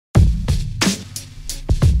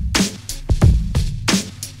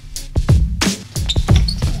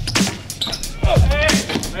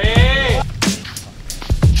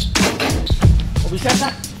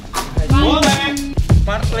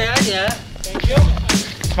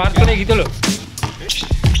Smartphone nya gitu loh.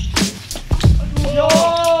 Yo.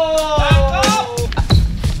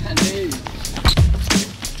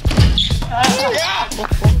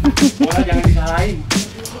 Bola jangan disalahin.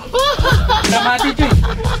 Udah mati cuy.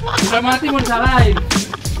 Udah mati mau disalahin.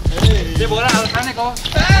 Dia bola alasannya kok.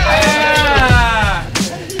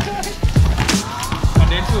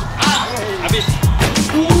 Densu. Habis.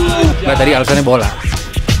 Bah tadi alasannya bola.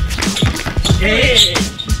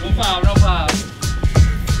 No foul.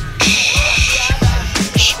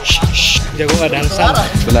 Jago gak ada alasan.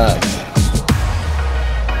 Benar.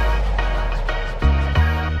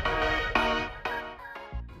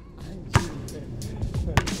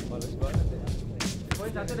 Poin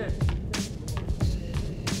satu deh.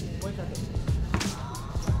 Poin satu.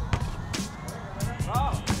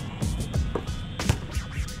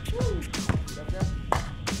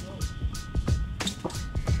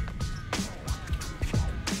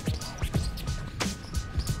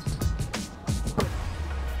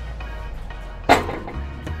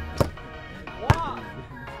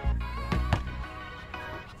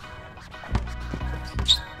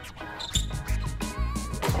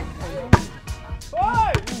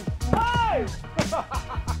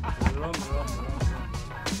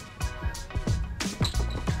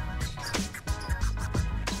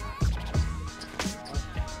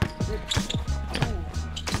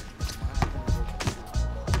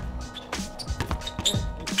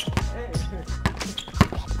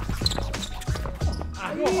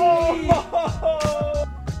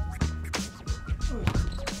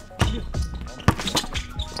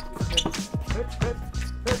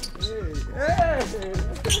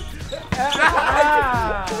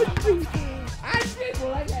 Anjing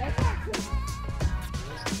bolanya enak.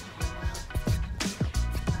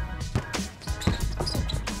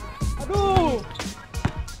 Aduh.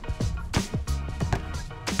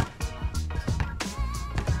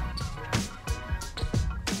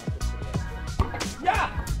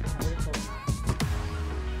 Ya.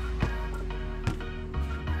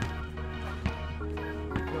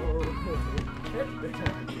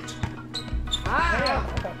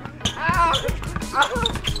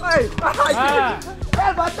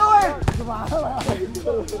 Bantuin.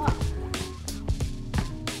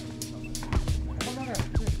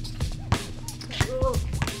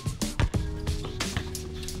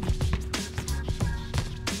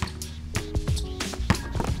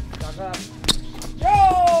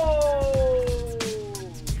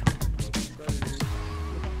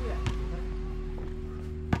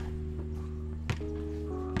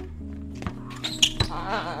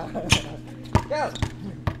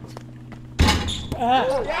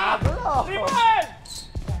 Ya, belum. Ribet.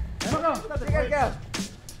 Emang dong, tinggal Kel.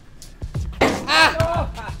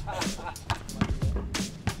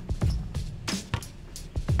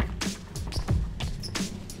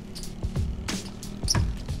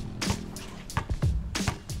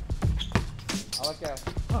 Awas Kel.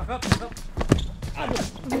 Aduh.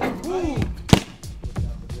 Gila.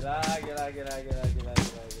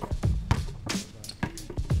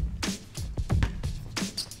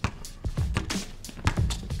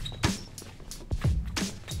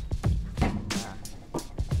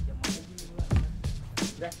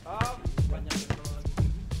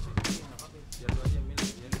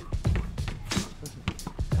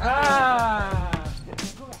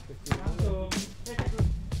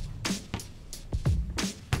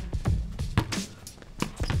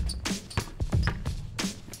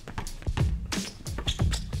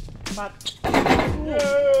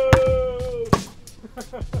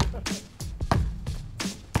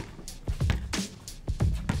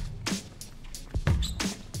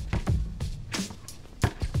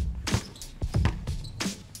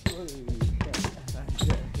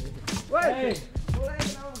 Woi, mulai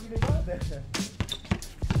kenapa begini banget ya?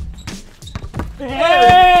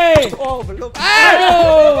 Hey! Oh, belum.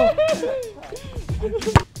 Aduh!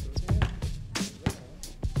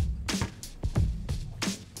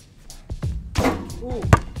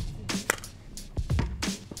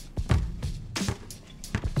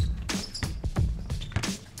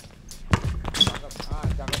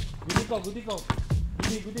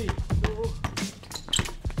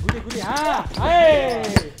 Gudi. Hai.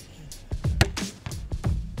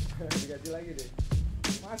 Diganti lagi deh.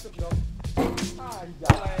 Masuk dong.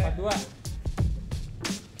 Anjay. 42.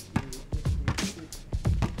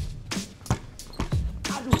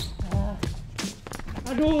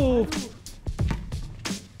 Aduh. Gudi.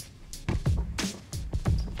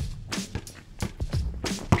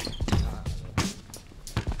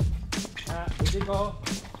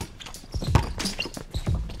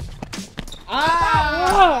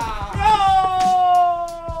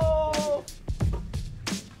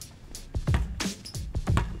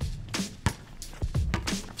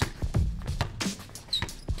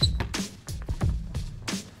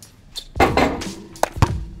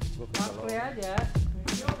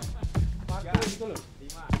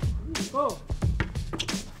 Go.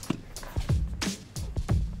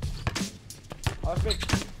 Awas, Pik.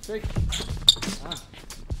 Pik.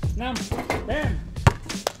 6. Bam.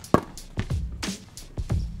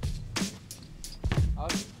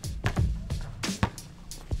 Awas.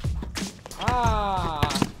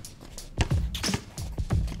 Awas.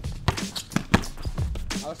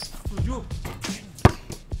 7.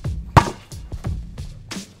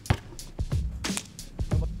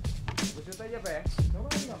 Besut aja, Pak.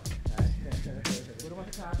 Coba dong. Baru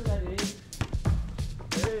masuk 1 tadi.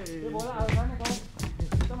 Ini bola alasannya kok.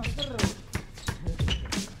 Kita masih terus.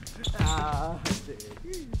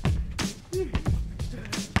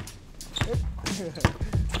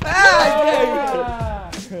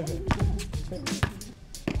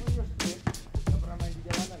 Pernah main di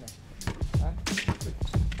jalanan ya? Hah?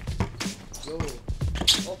 Yo.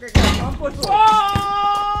 Oke, Kak. Mampus.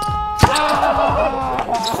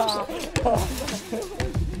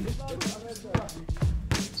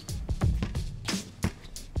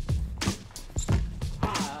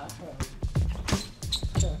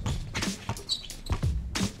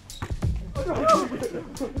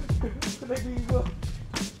 Kena gigi gua.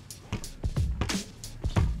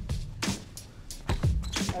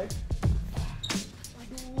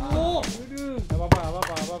 Aduh. Enggak apa-apa.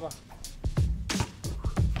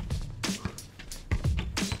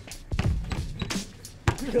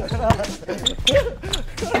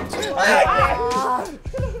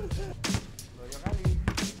 Loyo kali.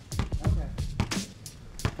 Oke.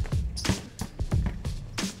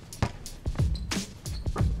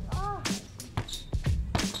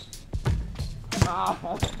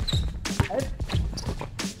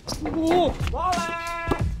 Boleh.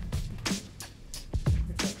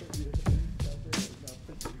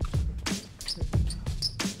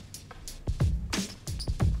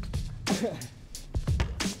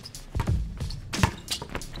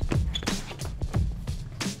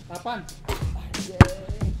 Kapan?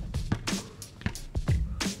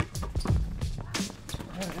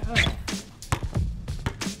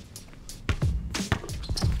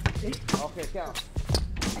 Oke, Kel.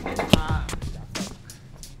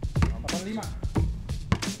 85.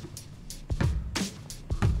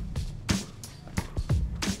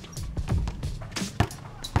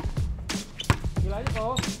 Gila aja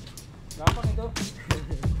kok. Gampang itu.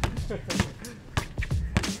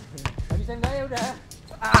 Gak bisa enggak ya udah.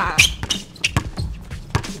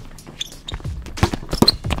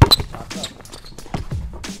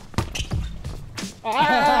 Wah,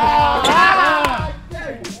 jangan.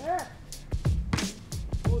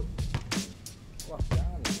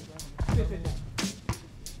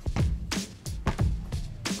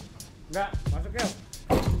 Enggak, masuk Kel.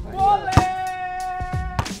 Boleh.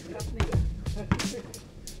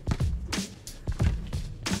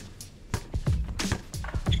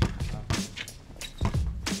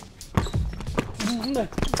 Enggak.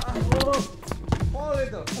 Pol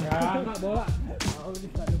itu. Ya, enggak bola. Oh, ini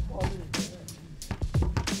ada pol.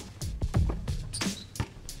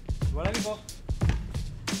 Bola lagi kok.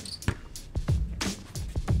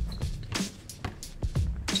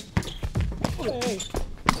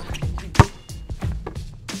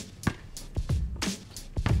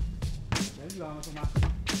 Jadi juga langsung masuk.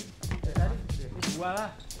 Tadi dua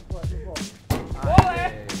lah. Boleh.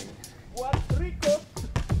 Buat RICO.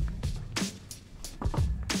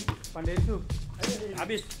 Pandai itu.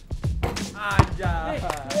 Habis. Aja.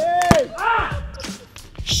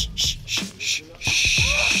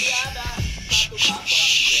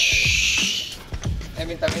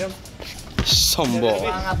 Minta minum. Sombong.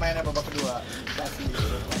 Semangat mainnya babak kedua.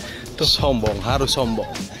 Itu sombong, harus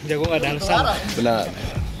sombong. Jago nggak ada alasan. Benar.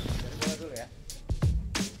 Bola dulu ya.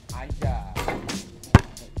 Aja.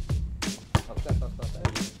 Stop.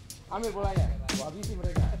 Ambil bolanya. Gua habisi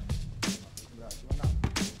mereka. Enggak, gimana?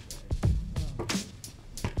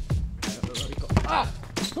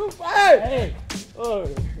 Hei.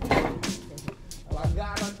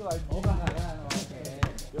 Langganan tuh lagi. Oh, enggak. Oke.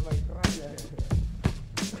 Dia main keras ya.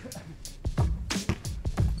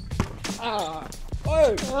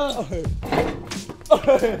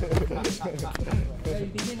 Ya,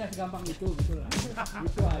 intinya nggak segampang itu gitu lah.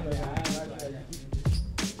 Itu aja.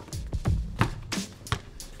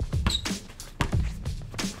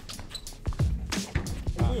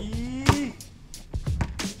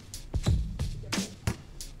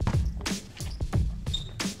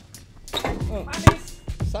 Manis.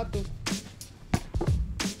 1.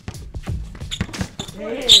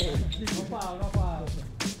 Nopal.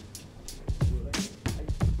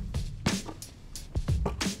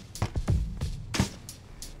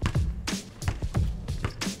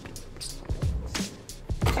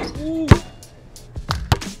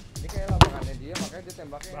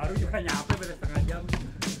 tembaknya. Baru juga nyampe beda setengah jam.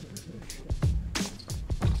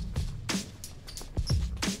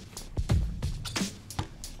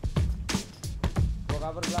 Gua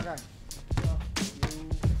cover belakang.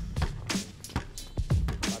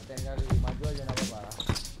 Paten kali maju aja enggak apa-apa.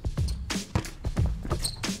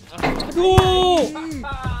 Aduh.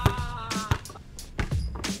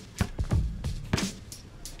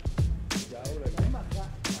 Jauh lagi.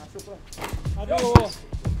 Masuk lah. Aduh.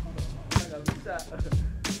 Enggak bisa.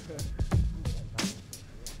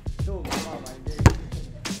 Tuh, mama main game.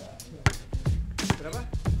 Berapa?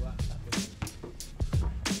 2.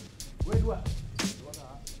 Gue 2.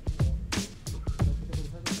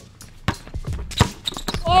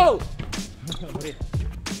 Oh.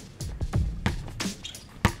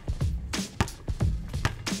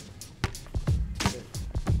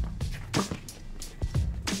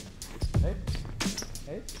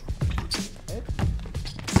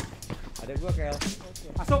 Ada gua Kel.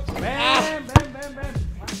 Masuk. Bem, bem, bem, bem.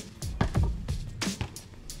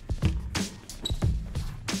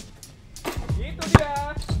 Itu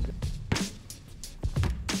dia.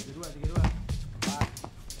 32.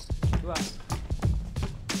 2.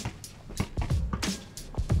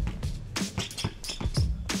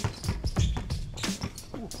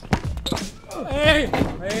 Hey.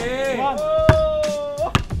 Hei.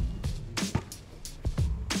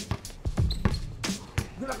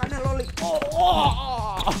 Gerakannya loli.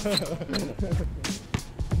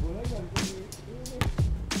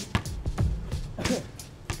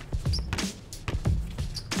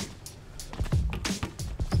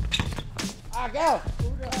 Kel.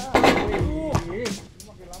 Udah.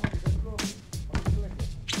 Makin lama di dulu. Makin jelek ya.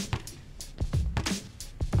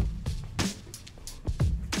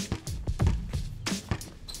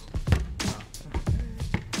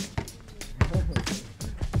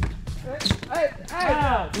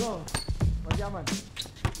 Masih aman.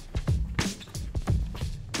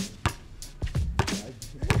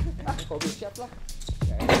 Kau siap lah.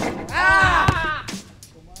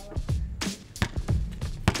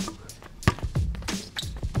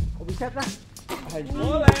 Kau siap lah.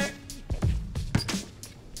 Boleh.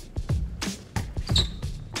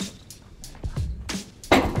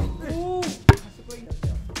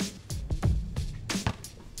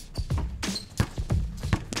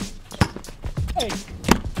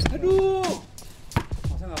 Aduh.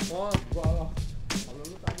 Masa nggak pol? Gua Allah. Kalau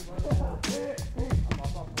lu tadi mana?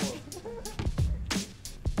 Apa-apa pol.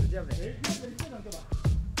 Siap deh.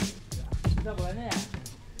 Bisa bolanya ya?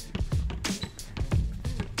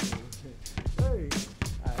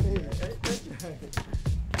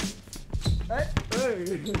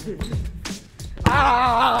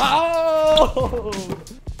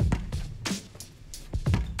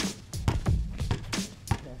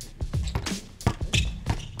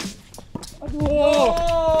 Aduh.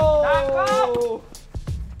 Cakep.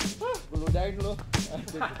 Gue ludahin lu.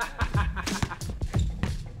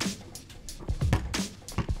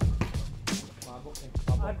 Mabuk nih.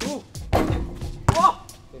 Mabuk. Aduh. Wah.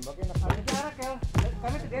 Tembaknya enak. Ada cara Kel.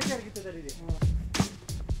 Kami kegeser gitu tadi deh.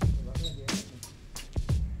 Tembaknya dia enak nih.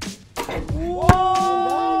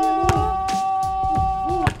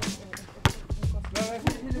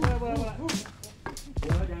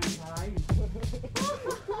 Bola jangan disalahin.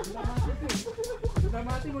 Udah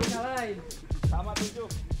mati mau disalahin. Sama 7.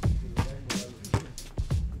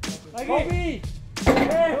 Lagi.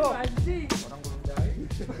 Anjing. Orang gue ludahin.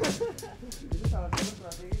 Itu salah satu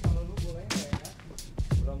strategi kalau lu bolanya nggak enak.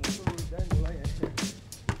 Bola musuh lu ludahin bolanya.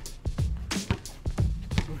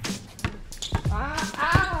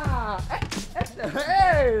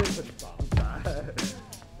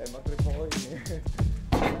 Tembak 3 point nih.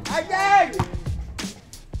 Anjing!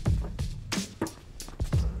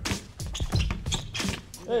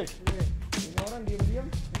 Ini orang diam-diam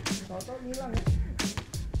tau-tau hilang ya.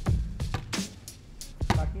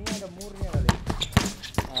 Kakinya ada murnya kali.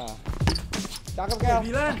 Cakep Kel.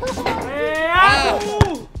 9.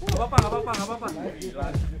 Aduh. Enggak apa-apa.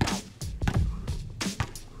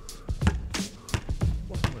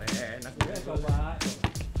 Wah, mulai enak ya. Coba.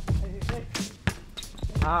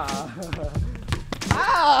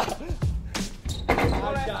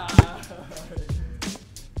 Aja.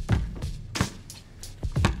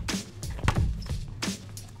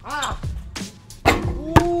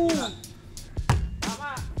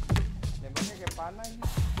 Sama. Nembaknya kayak panah ini.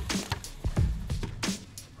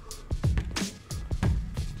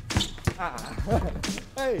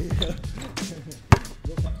 Hey.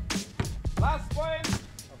 Last point.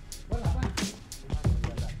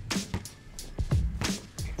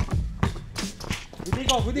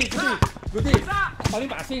 Gudi. Paling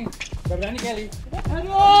passing. Berani Kelly.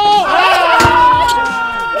 Aduh.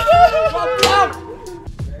 Goblok.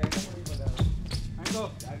 Ayo.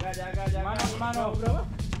 Jaga. Mano. Berapa?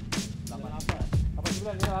 88. Apa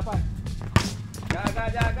 9 ini 8.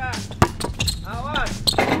 Jaga. Awas.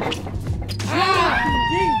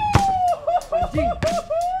 Anjing.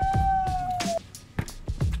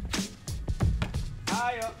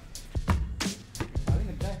 Ayo. Kali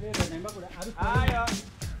ngedrive dia udah nembak udah. Aduh. Ayo.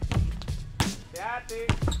 Hati-hati.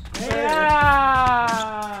 Iya.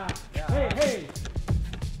 Hei.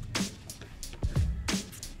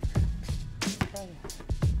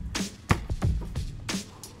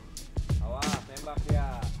 Awas, tembak dia.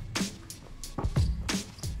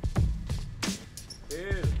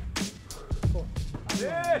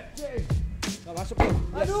 Enggak masuk tuh.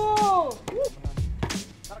 Aduh.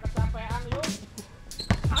 Ntar kecapean lu.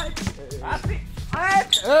 Asik.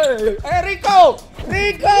 Rico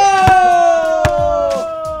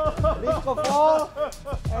fall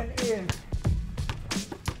and in.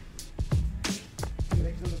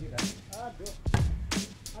 Relax dulu kita. Aduh.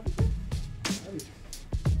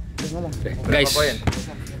 Guys,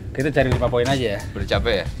 kita cari 5 poin aja ya. Udah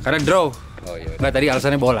capek ya? Karena draw. Oh iya. Enggak, tadi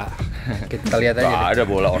alasannya bola. Kita lihat aja. Gak ada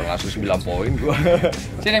bola, orang asuh 9 poin gua.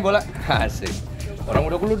 Sini bola. Asik. Orang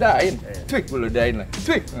udah geludain. Cuy, geludain lah.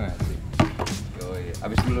 Cuy. Asik. Yoi.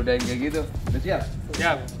 Abis geludain kayak gitu. Udah siap?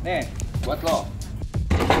 Siap. Nih, buat lo.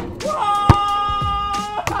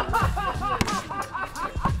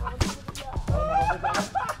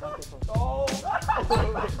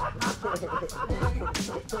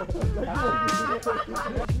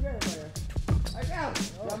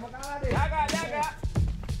 Jaga.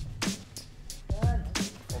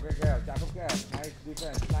 Oke, Kel, cakep Kel. Nice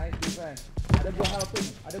defense.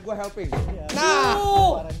 Ada gua helping. Nah,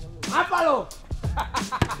 apa lo?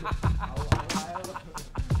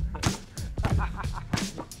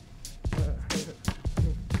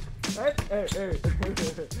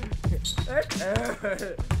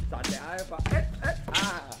 Santai aja, Pak.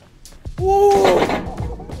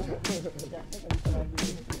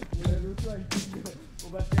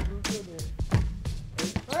 Obatnya lucu nih.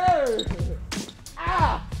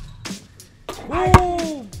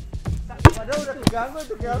 Padahal udah keganggu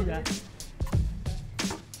tuh Kel.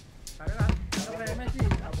 Karena remeh sih.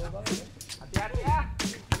 Hati-hati ya.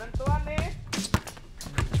 Penentuan nih.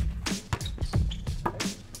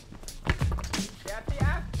 Hati-hati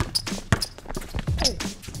ya.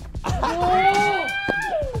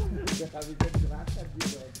 Udah kehabisan gerakan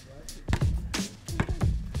juga.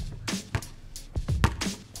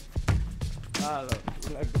 Halo,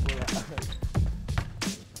 ulang ke bola.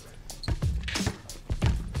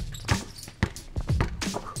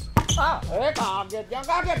 Kaget. Yang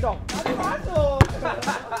kaget dong. Tadi masuk.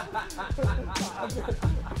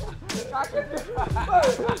 Kaget.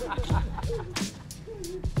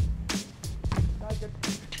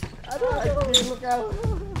 Aduh, anjing lu Kel.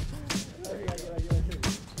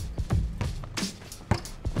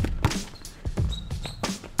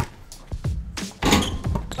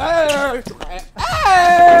 Lagi.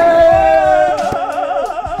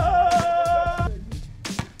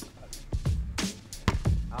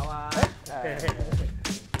 Awas.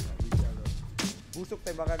 Busuk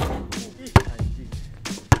tembakan. Anjing.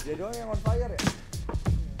 Dia doang yang on fire ya?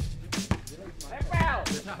 Tempel.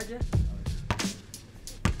 Biasa aja.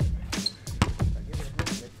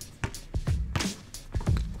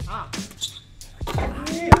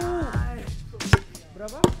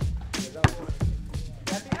 Berapa?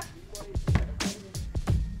 Hati-hati ya.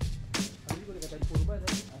 Tadi gua dikatain purba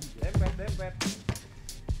tadi. Dempet.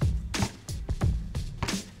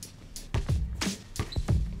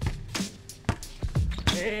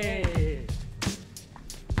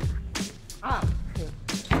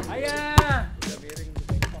 Ayah. Udah miring tuh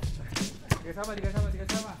tengok. Tiga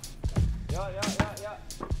sama. Yo.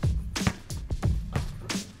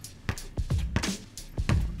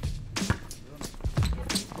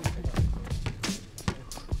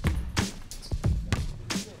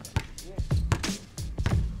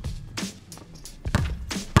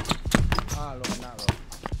 Lo kena lo.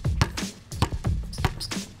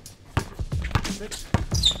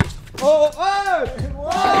 Boleh.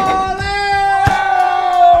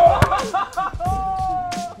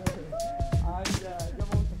 Aja,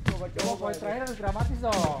 coba Poin terakhir harus dramatis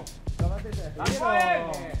dong. Dramatis ya. Lagi poin.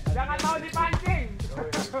 Jangan mau dipancing.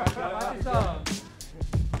 Dramatis dong.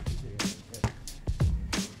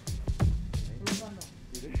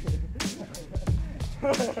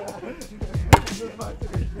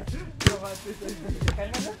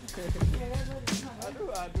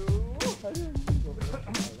 Aduh.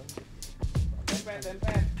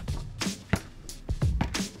 Dempet.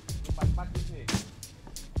 4 nih.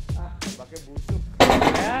 Pakai busuk.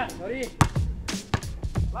 Ya. Sorry.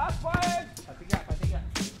 Last point. 4-3.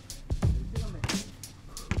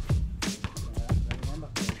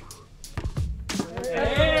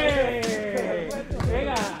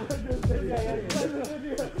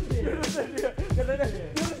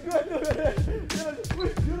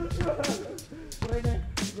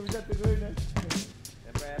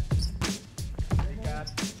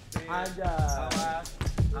 Aja.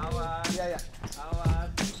 Awas. Iya.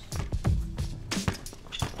 Awas.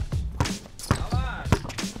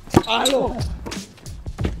 Halo.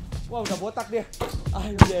 Wah, udah botak dia.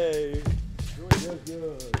 Anjay.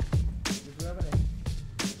 Good. Berapa nih?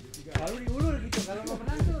 Kalau diulur gitu, kalau mau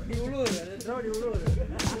menang tuh diulur, ada draw diulur.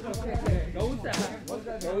 Gak usah.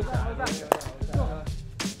 Gak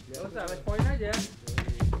usah, last point aja.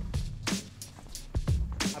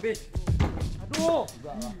 Habis. Aduh.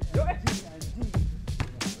 Yuk, anjing.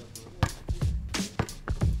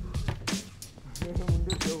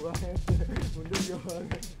 Mundur jauh banget.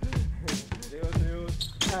 Serius.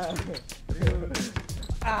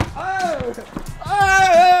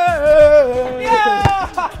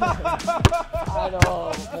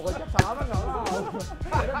 Aduh, pokoknya salah nggak mau.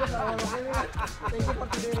 Thank you for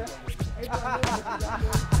today.